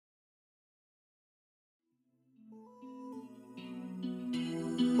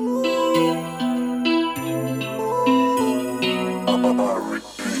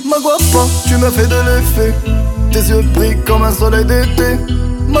me fais de l'effet. Tes yeux brillent comme un soleil d'été.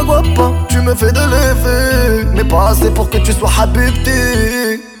 Ma guapa, tu me fais de l'effet. Mais pas assez pour que tu sois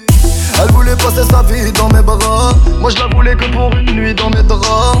habibti. Elle voulait passer sa vie dans mes bras. Moi je la voulais que pour une nuit dans mes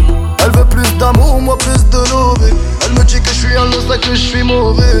draps. Elle veut plus d'amour, moi plus de lové. Elle me dit que je suis un loser, que je suis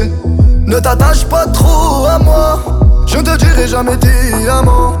mauvais. Ne t'attache pas trop à moi. Je ne te dirai jamais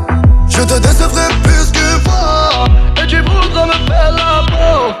diamant. Je te décevrai plus que fois. Et tu voudras me faire la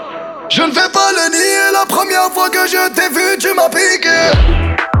peau. Je ne vais pas le nier, la première fois que je t'ai vu, tu m'as piqué.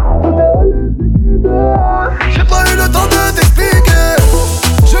 J'ai pas eu le temps de t'expliquer.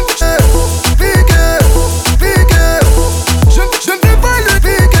 Je ne vais piquer, piquer. Je ne vais pas le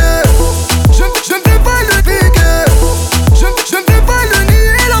piquer. Je ne vais pas le piquer. Je ne vais pas le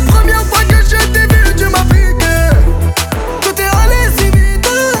nier, la première fois que je t'ai vu, tu m'as piqué. Tout est allé si vite.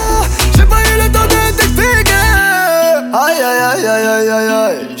 J'ai pas eu le temps de t'expliquer. Aïe aïe aïe aïe aïe aïe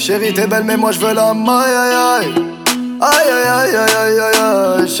aïe. Chérie t'es belle mais moi je veux la maille aïe aïe. Aïe aïe aïe aïe aïe aïe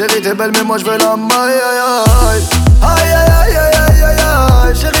aïe. Chérie t'es belle mais moi je veux la maille aïe aïe. Aïe aïe aïe aïe aïe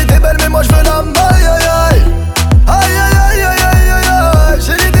aïe. Chérie t'es belle mais moi je veux la maille aïe aïe. Aïe aïe aïe aïe aïe aïe aïe.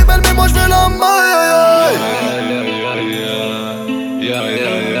 Chérie t'es belle mais moi je veux la maille aïe aïe.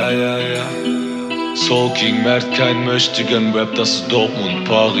 Soul King, Mert kein Möchtegern, Rap, das ist Dortmund,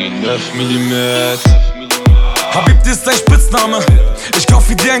 Paris, 9 mm. Habibti ist dein Spitzname. Ich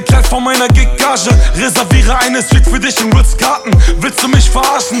kaufe dir ein Kleid von meiner Gig-Gage. Reserviere eine Suite für dich in Ritz-Carlton. Willst du mich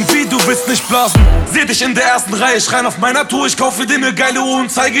verarschen? Wie, du willst nicht blasen? Seh dich in der ersten Reihe schreien auf meiner Tour. Ich kaufe dir ne geile Uhr und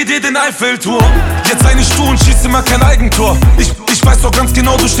zeige dir den Eiffelturm. Jetzt sei nicht du und schieß immer kein Eigentor. Ich weiß doch ganz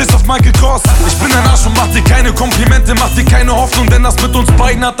genau, du stehst auf Michael Kors. Ich bin ein Arsch und mach dir keine Komplimente, mach dir keine Hoffnung, denn das mit uns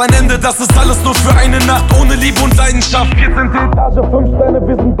beiden hat ein Ende. Das ist alles nur für eine Nacht, ohne Liebe und Leidenschaft. 14. Etage, 5 Sterne,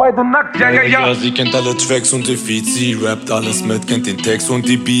 wir sind beide nackt, ja, ja, ja. Sie kennt alle Tracks und die Feeds, sie rappt alles mit, kennt den Text und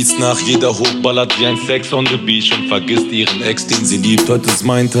die Beats. Nach jeder Hook ballert wie ein Sex on the Beach und vergisst ihren Ex, den sie liebt. Heute ist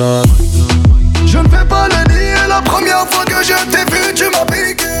mein Tag. Je ne vais pas le nier, la première fois que je t'ai vu, tu m'as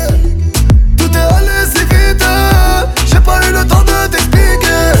piqué. Tout est allé si vite, j'ai pas eu le temps de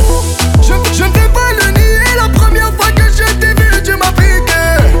t'expliquer. Je ne vais pas le nier, la première fois que je t'ai vu, tu m'as piqué.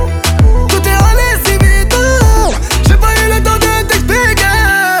 Tout est allé si vite, j'ai pas eu le temps de t'expliquer.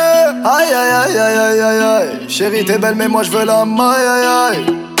 Aïe aïe aïe aïe aïe aïe aïe. Chérie t'es belle mais moi je veux la maille aïe aïe.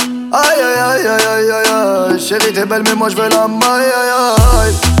 Aïe aïe aïe aïe aïe aïe aïe. Chérie t'es belle mais moi je veux la maille aïe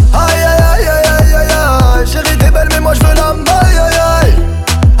aïe. Aïe aïe aïe aïe aïe aïe. Chérie t'es belle mais moi je veux la maille aïe aïe.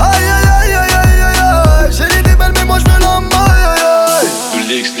 Aïe aïe aïe aïe aïe aïe. Chérie t'es belle mais moi je veux la maille aïe aïe. Du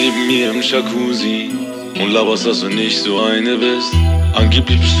liegst neben mir im Jacuzzi und laberst, dass du nicht so eine bist.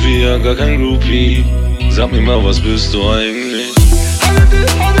 Angeblich bist du ja gar kein Groupie. Sag mir mal, was bist du eigentlich?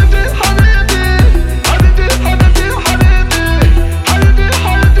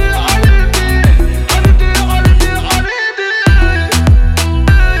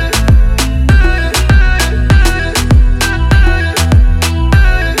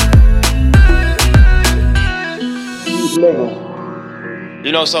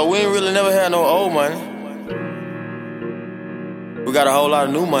 You know, so we ain't really never had no old money. We got a whole lot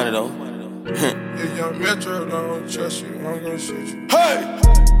of new money though. Young Metro don't trust you, I'm gonna shoot you. Hey!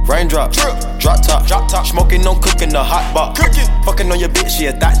 Raindrop, drop top, smoking, no cooking, the hot box. Fucking on your bitch,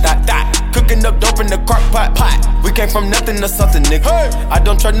 yeah, that. Cooking up dope in the crock pot. We came from nothing to something, nigga. Hey. I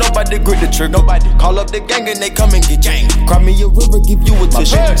don't trust nobody, grip the trigger. Nobody call up the gang and they come and get gang. Cry me a river, give you a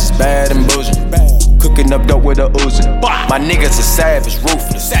tissue. My bitch is bad and bullshit. Cooking up dope with a Uzi. My niggas are savage,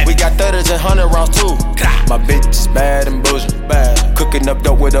 ruthless. We got 30s and 100 rounds too. My bitch is bad and bullshit. Cooking up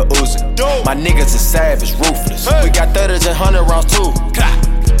dope with a Uzi. My niggas are savage, ruthless. We got 30s and 100 rounds too.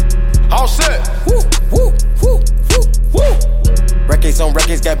 All set. Woo, woo, woo, woo, woo. Records on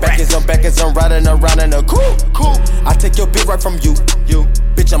records, got backers on backers. I'm riding around in a cool. I take your bitch right from you.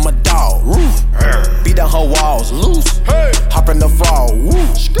 Bitch, I'm a dog. Beat down her walls, loose. Hop in the fall.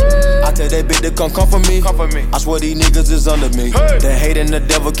 I tell that bitch to come for me. I swear these niggas is under me. The hate and the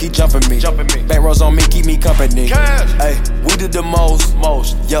devil keep jumping me. Bank rolls on me, keep me company. Hey, we did the most.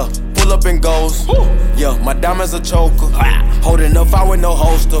 Yeah. Pull up and goes. Yeah, my diamonds a choker. Holding up, I with no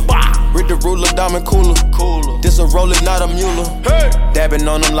holster. Read the ruler, diamond cooler. This a roller, not a mule. Dabbing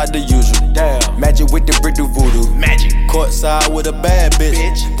on them like the usual. Magic with the brick do voodoo. Courtside with a bad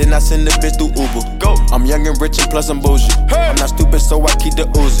bitch. Then I send the bitch through Uber. I'm young and rich and plus I'm bougie. I'm not stupid, so I keep the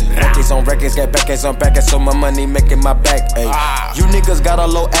Uzi. Records on records, got backers on backers, so my money making my back ache. You niggas got a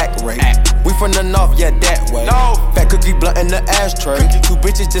low act rate. We from the north, yeah, that way. Fat cookie blunt in the ashtray. Two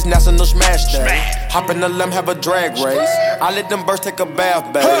bitches just national smash day. Hop in the limb, have a drag race. I let them birds take a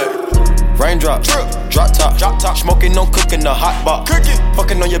bath, babe. Raindrop, drop top, smoking on cooking the hot pot.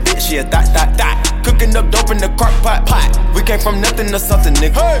 Fucking on your bitch, yeah, that. Cooking up dope in the crock pot. We came from nothing to something,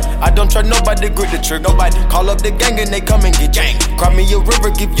 nigga. I don't try nobody, grip the trigger. Nobody call up the gang and they come and get gang. Cry me a river,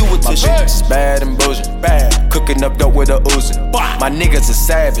 give you a tissue. My bitch is bad and bullshit, bad. Cooking up dope with a Uzi. My niggas are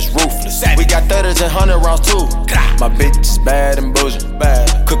savage, ruthless. We got 30s and 100 rounds too. My bitch is bad and bullshit,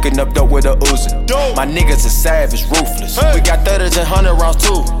 bad. Cooking up dope with a Uzi. My niggas are savage, ruthless. We got 30s and 100 rounds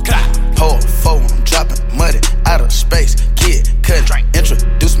too. Pour a four, I'm dropping muddy out of space. Kid, cut,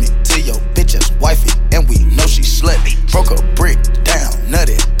 introduce me to your bitch's wifey, and we know she slutty. Broke a brick down,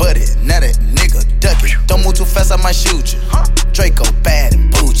 nutty, butty, now that nigga ducky. Don't move too fast, I might shoot you. Draco bad and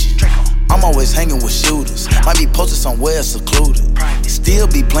bougie. I'm always hanging with shooters. Might be posted somewhere secluded. Still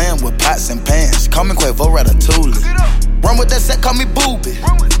be playing with pots and pans. Call me Quavo Ratatouille. Run with that set, call me Booby.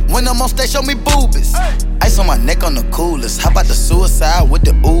 When I'm on stage, show me boobies. Ice on my neck on the coolest. How about the suicide with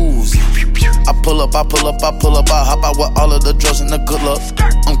the ooze? I pull up, I hop out with all of the drugs and the good luck.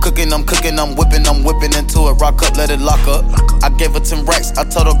 I'm cooking, I'm whipping into it. Rock up, let it lock up. I gave her 10 racks, I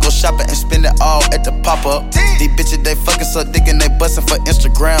told her go shopping and spend it all at the pop-up. These bitches, they fucking suck dick and they bustin' for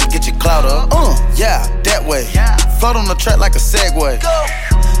Instagram. Get your clout up. Yeah, that way. Float on the track like a Segway.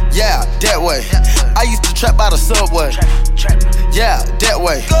 Yeah, that way. I used to trap by the subway. Yeah, that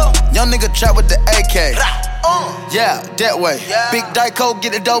way. Young nigga trap with the AK. Yeah, that way. Big Dyco,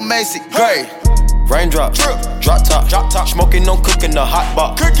 get it dope, Macy. Great. Raindrop, drop top, smoking on cooking the hot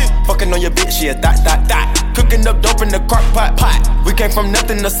pot. Fucking on your bitch, yeah, that. Cooking up dope in the crock pot. We came from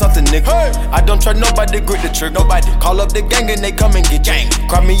nothing to something, nigga. I don't try nobody, grip the trigger. Nobody call up the gang and they come and get gang.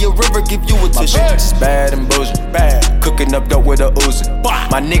 Cry me a river, give you a tissue. It's bad and bullshit, bad. Cooking up dope with a Uzi.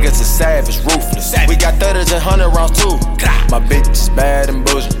 My niggas are savage, ruthless. We got 30s and 100 rounds too. My bitch is bad and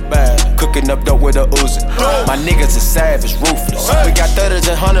bullshit, bad. Cooking up dope with a Uzi. My niggas are savage, ruthless. We got 30s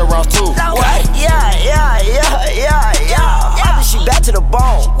and 100 rounds too. Yeah. She back to the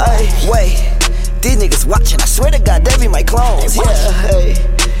bone. Wait, these niggas watching. I swear to God, they be my clones.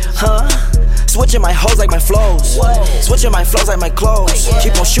 Switching my hoes like my flows. Switching my flows like my clothes.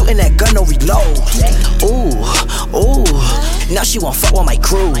 Keep on shooting that gun, no reload. Ooh. Now she won't fuck with my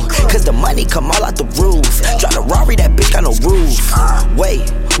crew. Cause the money come all out the roof. Drive the Rari, that bitch got no roof.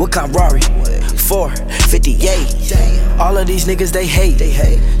 Wait, what kind of Rari? 458. All of these niggas, they hate.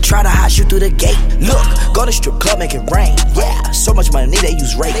 Try to hide you through the gate. Look, go to strip club, make it rain. Yeah, so much money, they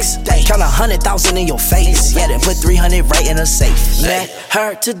use rakes. Count 100,000 in your face. Yeah, then put 300 right in a safe. Met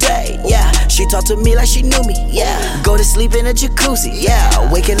her today, yeah. She talked to me like she knew me, yeah. Go to sleep in a jacuzzi,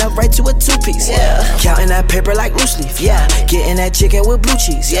 yeah. Waking up right to a two-piece, yeah. Counting that paper like loose leaf, yeah. Getting that chicken with blue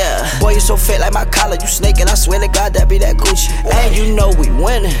cheese, yeah. Boy, you so fat like my collar, you snaking. I swear to God, that be that Gucci. And you know we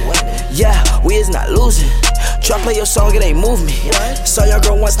winning, yeah. We is not losing. Try play your song, it ain't move me. Saw your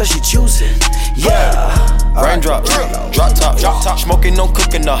girl once, now she choosing. Yeah. Raindrop, drop top, smoking on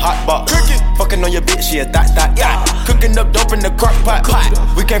cooking the hot pot. Fucking on your bitch, yeah, that. Cooking up dope in the crock pot.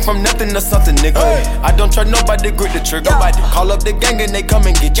 We came from nothing to something, nigga. I don't try nobody, grip the trigger. Nobody call up the gang and they come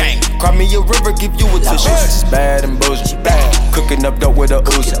and get gang. Cry me a river, give you a tissue. It's bad and bullshit, bad. Cooking up dope with a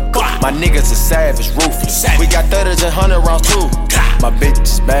Uzi. My niggas are savage, ruthless. We got 30s and 100 rounds too. My bitch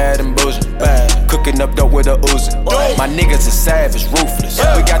is bad and bullshit, bad. Cooking up dope with a Uzi. My niggas are savage, ruthless.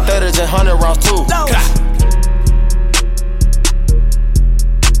 We got 30s and 100 rounds too.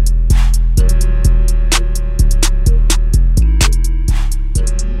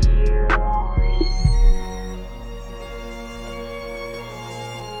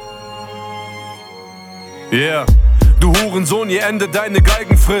 Yeah, du Hurensohn, ihr Ende deine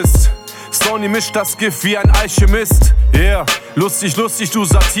Geigen frisst. Sony mischt das Gift wie ein Alchemist. Yeah, lustig, du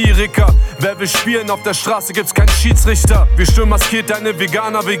Satiriker. Wer will spielen, auf der Straße gibt's keinen Schiedsrichter. Wir stürmen maskiert deine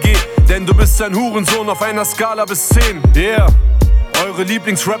Veganer-WG, denn du bist ein Hurensohn auf einer Skala bis 10. Yeah, eure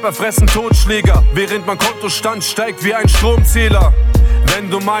Lieblingsrapper fressen Totschläger, während mein Kontostand steigt wie ein Stromzähler. Wenn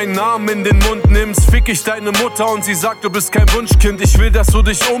du meinen Namen in den Mund nimmst, fick ich deine Mutter und sie sagt, du bist kein Wunschkind. Ich will, dass du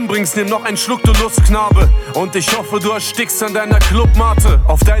dich umbringst, nimm noch einen Schluck, du Lustknabe. Und ich hoffe, du erstickst an deiner Clubmate.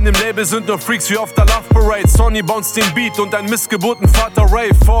 Auf deinem Label sind nur Freaks wie auf der Love Parade. Sonny bounce den Beat und ein Missgeburtenvater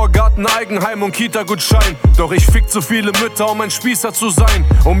Rave. Vorgarten, Eigenheim und Kita-Gutschein. Doch ich fick zu viele Mütter, um ein Spießer zu sein.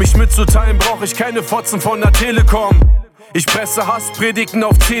 Um mich mitzuteilen, brauch ich keine Fotzen von der Telekom. Ich presse Hasspredigten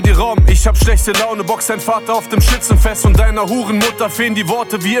auf CD-ROM. Ich hab schlechte Laune, box dein Vater auf dem Schützenfest. Und deiner Hurenmutter fehlen die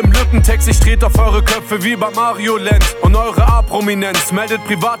Worte wie im Lückentext. Ich trete auf eure Köpfe wie bei Mario Land. Und eure A-Prominenz meldet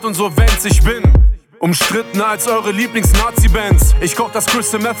privat und so Vents. Ich bin umstrittener als eure Lieblings-Nazi-Bands. Ich koch das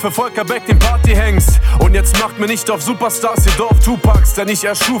Crystal Meth für Volker Beck, den Partyhengst. Und jetzt macht mir nicht auf Superstars, ihr Dorf Tupacs. Denn ich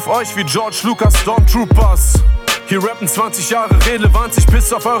erschuf euch wie George Lucas Stormtroopers. Hier rappen 20 Jahre Relevanz. Ich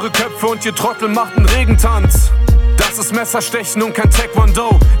piss auf eure Köpfe und ihr Trottel macht einen Regentanz. Das ist Messerstechen und kein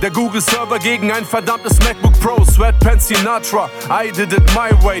Taekwondo. Der Google-Server gegen ein verdammtes MacBook Pro. Sweatpants Sinatra, I did it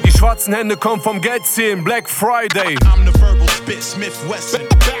my way. Die schwarzen Hände kommen vom Geldzählen, Black Friday. I'm the verbal spit, Smith Wesson.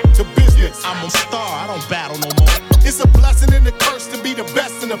 Back to business. I'm a star, I don't battle no more. It's a blessing and a curse to be the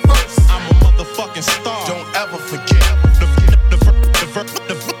best and the first. I'm a motherfucking star. Don't ever forget.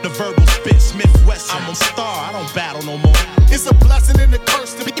 The verbal spit, Smith Wesson. I'm a star, I don't battle no more. It's a blessing and a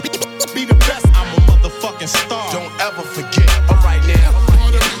curse to be the best. I'm a motherfucking star. Don't ever forget. Alright now.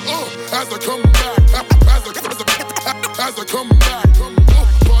 As I come back, as I come back,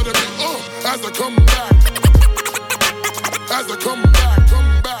 as I come back, as I come back,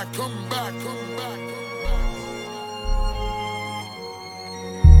 come back, come back, come back.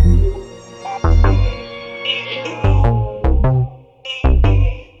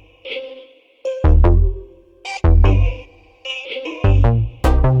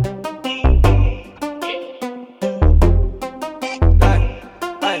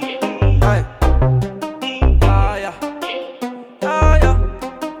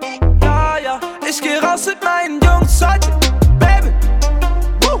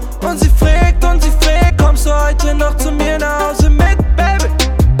 Noch zu mir nach Hause mit, Baby,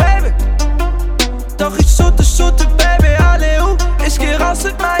 Baby. Doch ich shoote, Baby, alle ich geh raus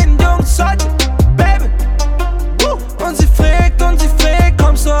mit meinen Jungs heute, Baby. Und sie fragt,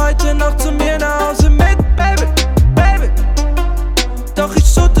 kommst du heute noch zu mir nach Hause mit, Baby, Baby. Doch ich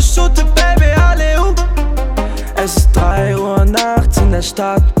shoote, Baby, alle Es ist 3 Uhr nachts in der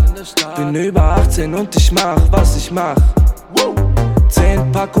Stadt. Bin über 18 und ich mach, was ich mach.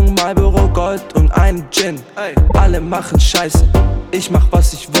 10 Packungen Marlboro Gold und einen Gin. Alle machen Scheiße, ich mach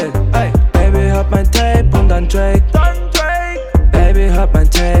was ich will. Baby, hört mein Tape und ein Drake. Baby, hört mein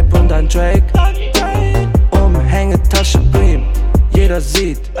Tape und ein Drake. Umhängetasche Bream, jeder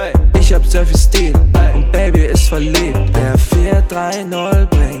sieht, ich hab sehr viel Stil und Baby ist verliebt. Der 430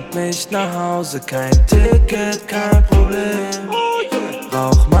 bringt mich nach Hause, kein Ticket, kein Problem.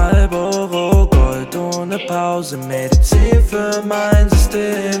 Rauch Marlboro Gold ohne Pause, Medizin für mein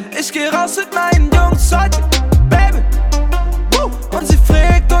System. Ich geh raus mit meinen Jungs heute, Baby. Und sie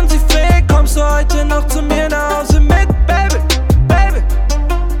fragt, kommst du heute noch zu mir nach Hause mit, Baby, Baby.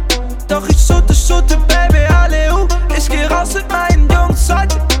 Doch ich shoote, Baby, alle ich geh raus mit meinen Jungs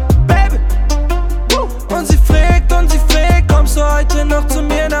heute, Baby. Und sie fragt, kommst du heute noch zu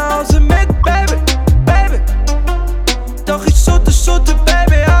mir nach Hause mit, Baby, Baby. Doch ich shoote,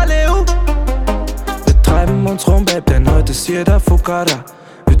 Baby, alle Wir treiben uns rum, Babe, denn heute ist jeder Fukada.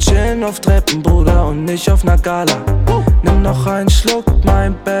 Wir chillen auf Treppen, Bruder, und nicht auf ner Gala. Nimm noch einen Schluck,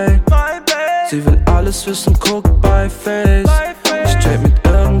 mein Babe. Sie will alles wissen, guck bei Face. Ich trade mit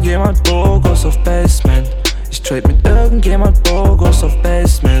irgendjemand Burgos auf Basement. Ich trade mit irgendjemand Burgos auf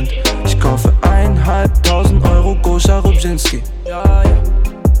Basement. Ich kaufe 1.500 Euro Gosha Rubczynski.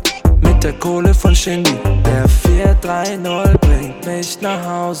 Mit der Kohle von Shindy. Der 430 bringt mich nach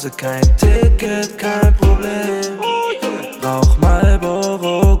Hause, kein Ticket, kein Problem. Rauch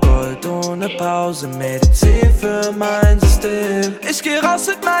Marlboro Gold ohne Pause, Medizin für mein System. Ich geh raus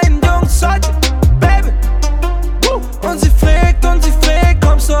mit meinen Jungs heute, Baby. Und sie fragt,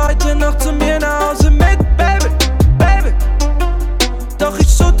 kommst du heute noch zu mir nach Hause mit, Baby, Baby. Doch ich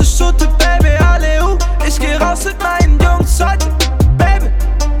shoote, Baby, alle ich geh raus mit meinen Jungs heute, Baby.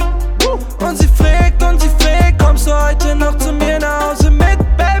 Und sie fragt, kommst du heute noch zu mir nach Hause mit,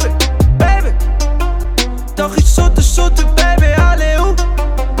 Baby, Baby. Doch ich shoote, Baby, alle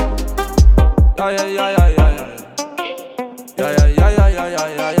Ja, ja, ja, ja, ja, ja. Ja, ja, ja, ja, ja, ja,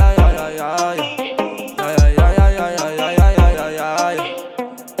 ja, ja, ja, ja, ja. Ja, ja, ja, ja, ja, ja, ja, ja, ja, ja, ja.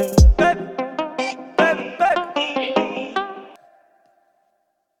 Baby, baby, baby.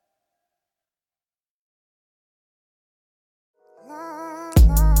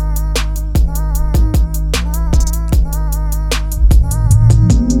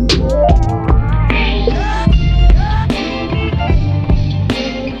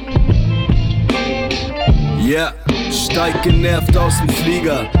 Yeah, steig genervt aus dem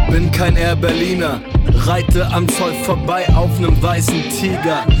Flieger, bin kein Air Berliner, reite am Zoll vorbei auf nem weißen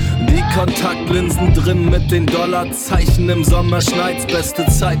Tiger. Die Kontaktlinsen drin mit den Dollarzeichen, im Sommer schneit's, beste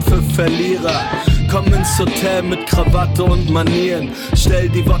Zeit für Verlierer. Komm ins Hotel mit Krawatte und Manieren, stell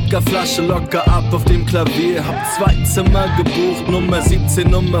die Wodkaflasche locker ab auf dem Klavier. Hab 2 Zimmer gebucht, Nummer 17,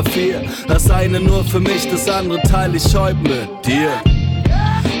 Nummer 4. Das eine nur für mich, das andere teile ich heute mit dir.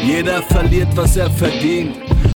 Jeder verliert, was er verdient.